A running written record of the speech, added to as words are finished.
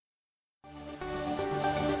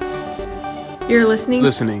You're listening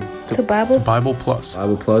to Bible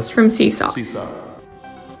Plus from Seesaw.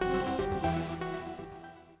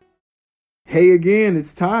 Hey again,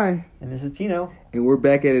 it's Ty. And this is Tino. And we're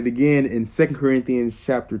back at it again in 2 Corinthians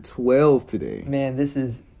chapter 12 today. Man, this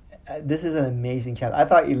is an amazing chapter. I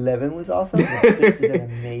thought 11 was awesome, but this is an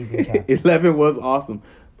amazing chapter. 11 was awesome,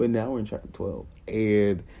 but now we're in chapter 12.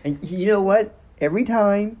 And you know what? Every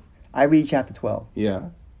time I read chapter 12,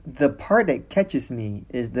 the part that catches me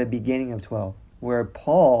is the beginning of 12, where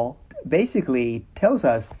Paul basically tells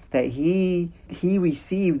us that he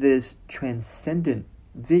received this transcendent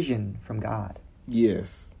vision from God.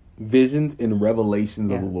 Yes. Visions and revelations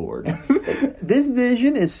of the Lord. This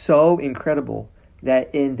vision is so incredible that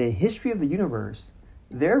in the history of the universe,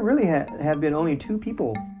 there really have been only two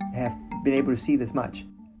people have been able to see this much.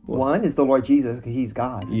 One is the Lord Jesus, because he's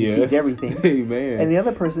God. He sees everything. Amen. And the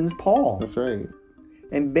other person is Paul. That's right.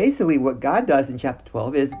 And basically what God does in chapter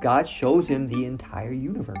 12 is God shows him the entire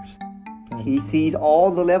universe. He sees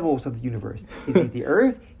all the levels of the universe. He sees the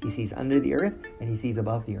earth, he sees under the earth, and he sees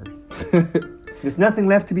above the earth. There's nothing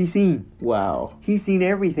left to be seen. Wow. He's seen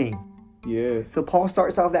everything. Yes. So Paul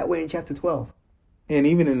starts off that way in chapter 12. And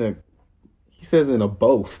even he says in a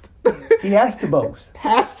boast. He has to boast.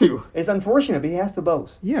 Has to. It's unfortunate, but he has to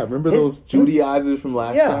boast. Yeah, remember those Judaizers from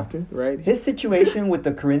last chapter, right? His situation with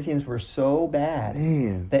the Corinthians were so bad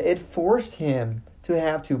that it forced him to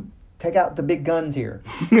have to take out the big guns here.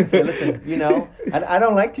 Say, listen, I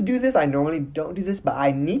don't like to do this. I normally don't do this, but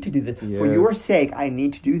I need to do this. Yes. For your sake, I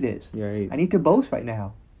need to do this. Right. I need to boast right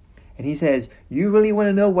now. And he says, you really want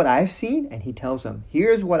to know what I've seen? And he tells them,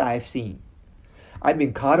 here's what I've seen. I've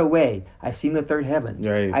been caught away. I've seen the third heavens.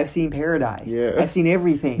 Right. I've seen paradise. Yes. I've seen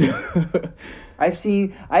everything. I've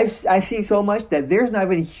seen so much that there's not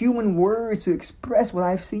even human words to express what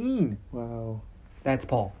I've seen. Wow. That's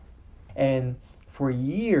Paul. And for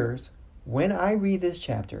years, when I read this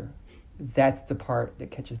chapter, that's the part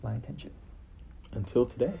that catches my attention. Until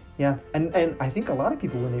today. Yeah. And I think a lot of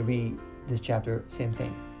people, when they read this chapter, same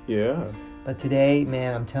thing. Yeah. But today,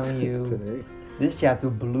 man, I'm telling you, this chapter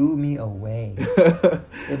blew me away.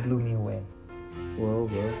 It blew me away. Well.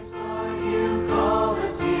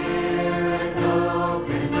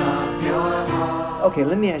 Okay,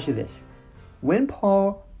 let me ask you this. When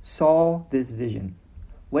Paul saw this vision,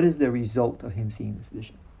 what is the result of him seeing this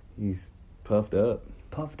vision? He's puffed up.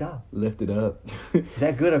 Puffed up. Lifted up. Is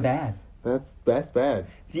that good or bad? That's bad.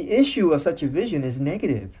 The issue of such a vision is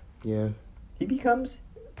negative. Yeah. He becomes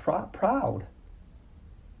proud.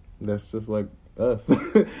 That's just like us.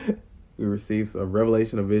 We receive a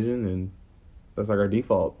revelation, a vision, and that's like our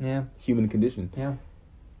default human condition. Yeah.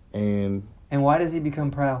 And why does he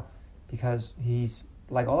become proud? Because he's,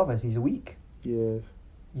 like all of us, he's weak. Yes.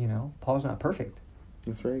 Paul's not perfect.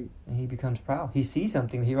 That's right. And he becomes proud. He sees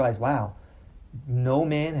something, he realizes, wow, no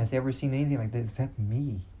man has ever seen anything like this except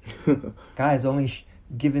me. God has only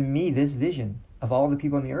given me this vision of all the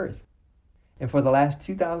people on the earth. And for the last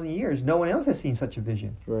 2,000 years, no one else has seen such a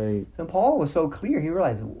vision. Right. And Paul was so clear, he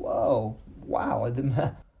realized, whoa, wow,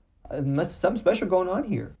 something special going on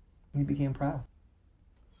here. He became proud.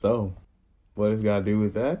 So, what does God do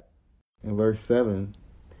with that? In verse 7,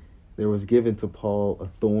 there was given to Paul a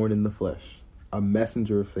thorn in the flesh, a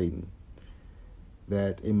messenger of Satan,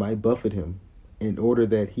 that it might buffet him, in order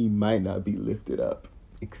that he might not be lifted up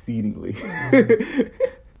exceedingly.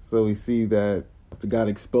 So we see that after God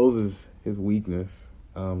exposes his weakness,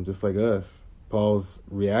 just like us, Paul's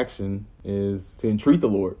reaction is to entreat the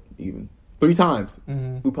Lord even 3 times.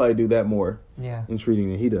 Mm-hmm. We probably do that more entreating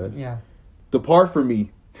than he does. Yeah. Depart from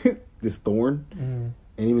me, this thorn. Mm-hmm.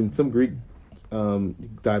 And even some Greek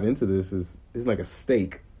dive into this is like a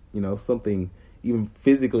stake, something even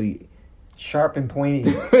physically sharp and pointy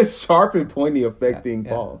affecting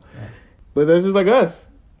Paul. Yeah. But that's just like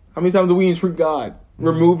us. How many times do we entreat God? Mm-hmm.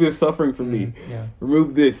 Remove this suffering from me. Yeah.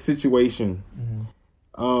 Remove this situation.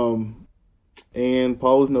 Mm-hmm. And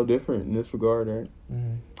Paul was no different in this regard, right?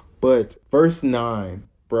 Mm-hmm. But verse 9,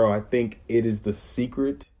 bro, I think it is the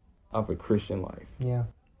secret of a Christian life. Yeah.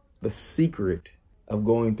 The secret of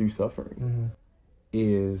going through suffering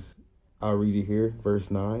is, I'll read it here, verse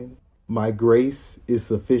 9. My grace is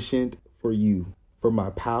sufficient for you, for my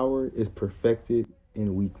power is perfected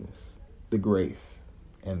in weakness. The grace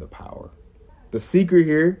and the power. The secret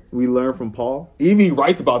here we learn from Paul, even he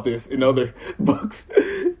writes about this in other books,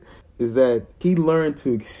 is that he learned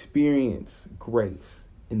to experience grace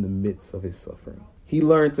in the midst of his suffering. He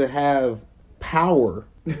learned to have power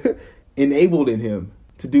enabled in him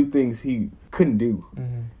to do things he couldn't do.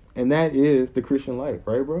 Mm-hmm. And that is the Christian life,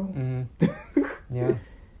 right, bro? Mm-hmm. Yeah.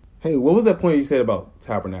 Hey, what was that point you said about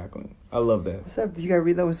tabernacling? I love that. What's that? You gotta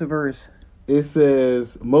read that. What's the verse? It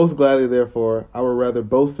says, most gladly, therefore, I would rather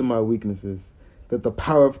boast in my weaknesses, that the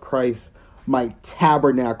power of Christ might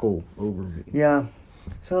tabernacle over me. Yeah.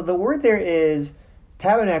 So the word there is,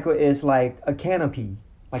 tabernacle is like a canopy,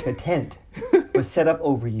 like a tent was set up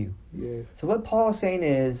over you. Yes. So what Paul is saying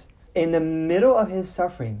is, in the middle of his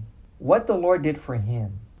suffering, what the Lord did for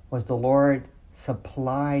him was the Lord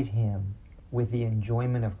supplied him with the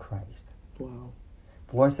enjoyment of Christ. Wow.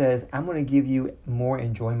 The Lord says, I'm going to give you more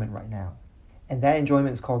enjoyment right now. And that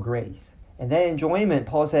enjoyment is called grace. And that enjoyment,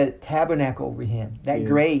 Paul said, tabernacle over him. That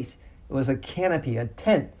grace, it was a canopy, a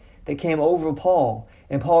tent that came over Paul.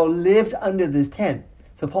 And Paul lived under this tent.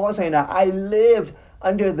 So Paul is saying that I lived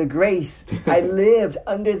under the grace. I lived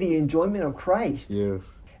under the enjoyment of Christ.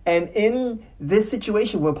 Yes. And in this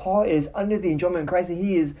situation where Paul is under the enjoyment of Christ and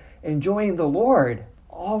he is enjoying the Lord,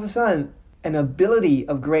 all of a sudden, an ability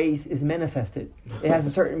of grace is manifested. It has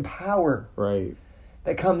a certain power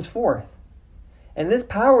that comes forth. And this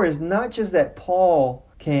power is not just that Paul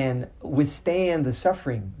can withstand the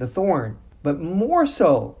suffering, the thorn, but more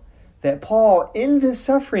so that Paul, in this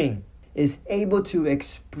suffering, is able to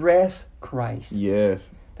express Christ. Yes.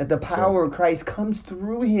 That the power of Christ comes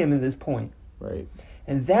through him in this point. Right.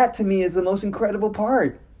 And that, to me, is the most incredible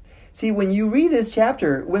part. See, when we read this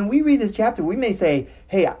chapter, we may say,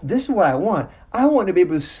 hey, this is what I want. I want to be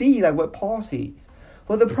able to see like what Paul sees.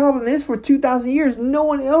 Well, the problem is for 2,000 years, no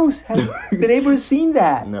one else has been able to see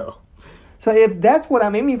that. No. So if that's what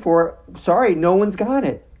I'm aiming for, sorry, no one's got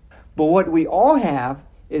it. But what we all have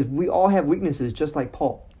is we all have weaknesses just like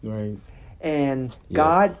Paul. Right. And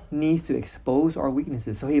God needs to expose our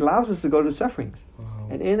weaknesses. So he allows us to go to sufferings. Wow.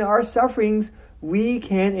 And in our sufferings, we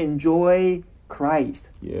can enjoy Christ.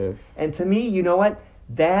 Yes. And to me, you know what?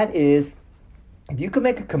 That is, if you could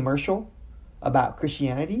make a commercial about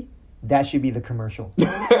Christianity, that should be the commercial.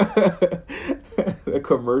 A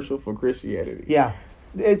commercial for Christianity. Yeah.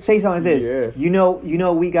 It say something like this. Yes. You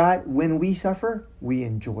know we got, when we suffer, we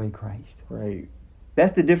enjoy Christ. Right.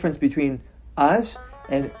 That's the difference between us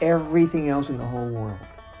and everything else in the whole world.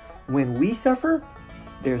 When we suffer,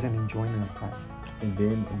 there's an enjoyment of Christ. And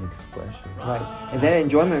then an expression. Right. And that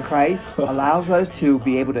enjoyment of Christ allows us to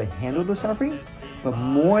be able to handle the suffering. But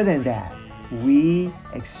more than that, we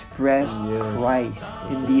express Christ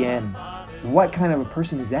in the end. What kind of a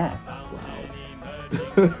person is that? Wow.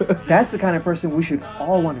 That's the kind of person we should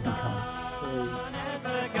all want to become.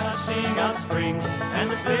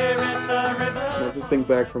 Now just think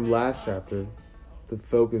back from last chapter. The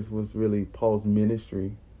focus was really Paul's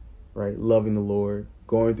ministry, right? Loving the Lord,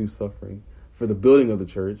 going through suffering for the building of the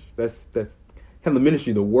church. That's kind of the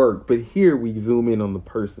ministry, the work. But here we zoom in on the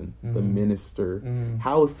person, the minister.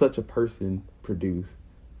 How is such a person produced?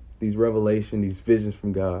 These revelations, these visions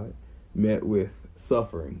from God met with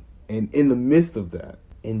suffering. And in the midst of that,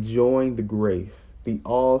 enjoying the grace, the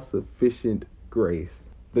all-sufficient grace,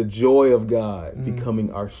 the joy of God becoming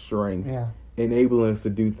our strength, enabling us to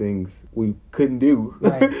do things we couldn't do.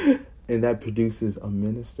 Right. And that produces a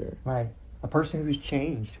minister. Right. A person who's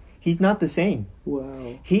changed. He's not the same.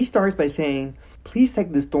 Wow. He starts by saying, please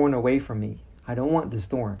take this thorn away from me. I don't want this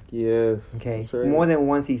thorn. Yes. Okay. That's right. More than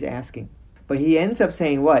once he's asking. But he ends up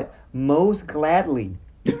saying what? Most gladly.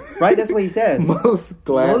 Right? That's what he says. Most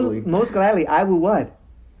gladly. Most gladly. I will what?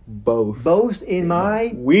 Boast in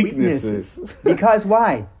my weaknesses. Because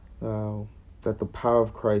why? That the power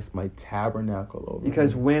of Christ might tabernacle over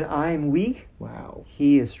Because me. when I'm weak,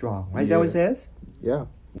 he is strong. Right? Is that what it says? Yeah.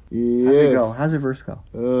 Yes. How's it go? How's the verse go?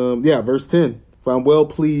 Verse 10. For I'm well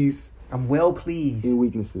pleased in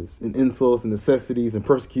weaknesses, in insults, and necessities, and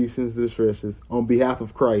persecutions, and distresses, on behalf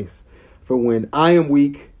of Christ. For when I am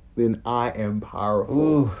weak, then I am powerful.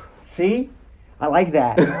 Ooh. See? I like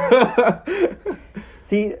that.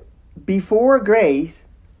 See, before grace,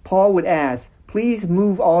 Paul would ask, please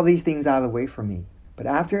move all these things out of the way from me. But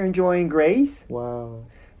after enjoying grace, wow.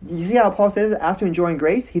 You see how Paul says, after enjoying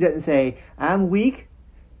grace, he doesn't say, I'm weak,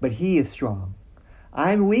 but he is strong.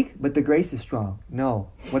 I'm weak, but the grace is strong. No.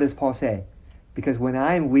 What does Paul say? Because when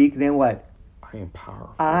I'm weak, then what? I am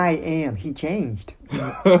powerful. I am. He changed.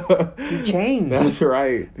 He changed. That's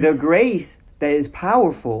right. The grace that is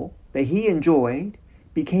powerful, that he enjoyed,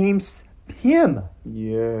 became him.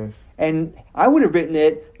 Yes. And I would have written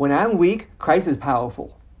it, when I'm weak, Christ is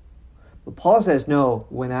powerful. But Paul says, no,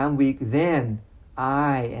 when I'm weak, then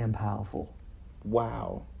I am powerful.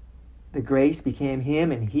 Wow. The grace became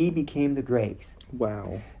him and he became the grace.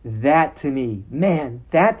 Wow. That to me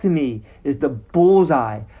is the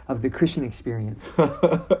bullseye of the Christian experience.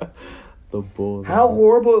 The bullseye. How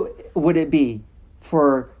horrible would it be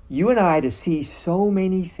for you and I to see so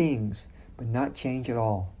many things but not change at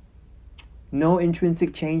all? No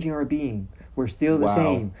intrinsic change in our being. We're still the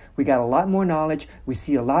same. We got a lot more knowledge. We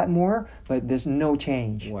see a lot more, but there's no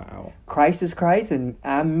change. Wow. Christ is Christ and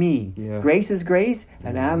I'm me. Yeah. Grace is grace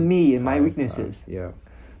and I'm me and my weaknesses. Yeah.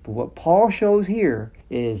 But what Paul shows here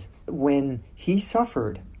is when he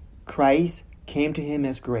suffered, Christ came to him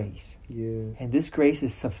as grace. Yes. And this grace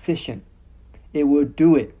is sufficient. It will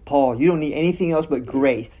do it. Paul, you don't need anything else but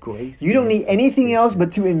grace. You don't need anything else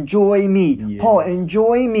but to enjoy me. Yes. Paul,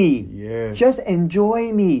 enjoy me. Yes. Just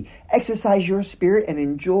enjoy me. Exercise your spirit and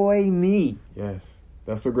enjoy me. Yes.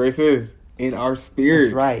 That's what grace is. In our spirit.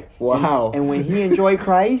 That's right. Wow. And when he enjoyed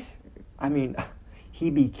Christ, he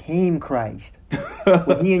became Christ.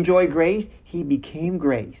 When he enjoyed grace, he became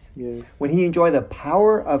grace. Yes. When he enjoyed the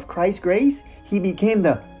power of Christ's grace, he became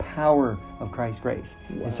the power of Christ's grace.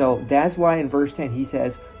 Wow. And so that's why in verse 10 he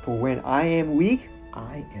says, for when I am weak,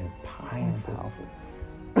 I am powerful.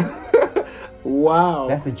 Wow.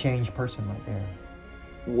 That's a changed person right there.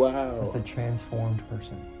 Wow. That's a transformed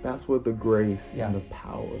person. That's what the grace and the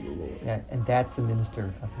power of the Lord. Yeah, and that's the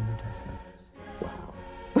minister of the New Testament. Wow.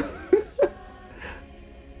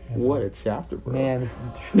 What a chapter, bro. Man.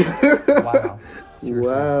 Wow. Seriously.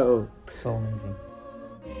 Wow. So amazing.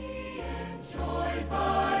 Enjoyed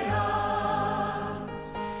by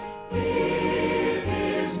us. It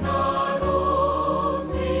is not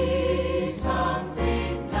only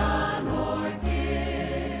something done or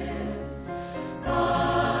given,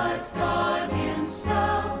 but God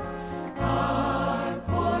Himself, our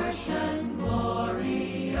portion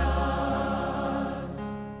glorious.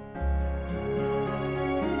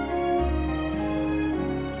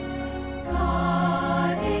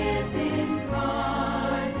 God is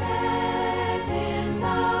incarnate in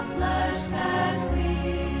the flesh that we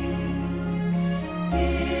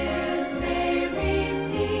in may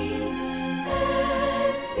receive,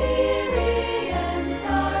 experience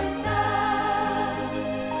ourselves.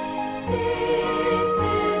 This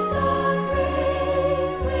is the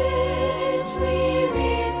grace which we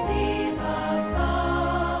receive of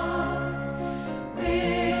God,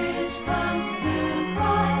 which comes through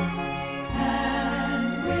Christ, and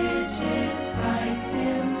which is Christ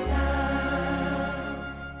Himself.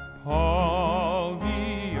 Paul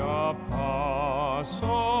the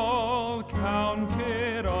apostle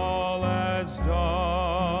counted all as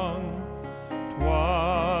dung.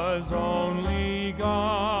 'Twas only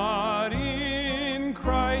God in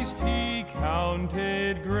Christ He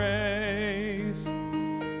counted grace.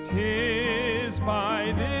 'Tis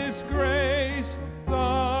by this grace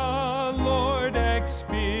the Lord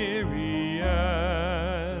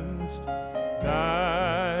experienced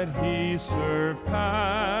that He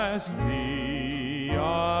surpassed the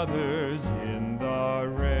other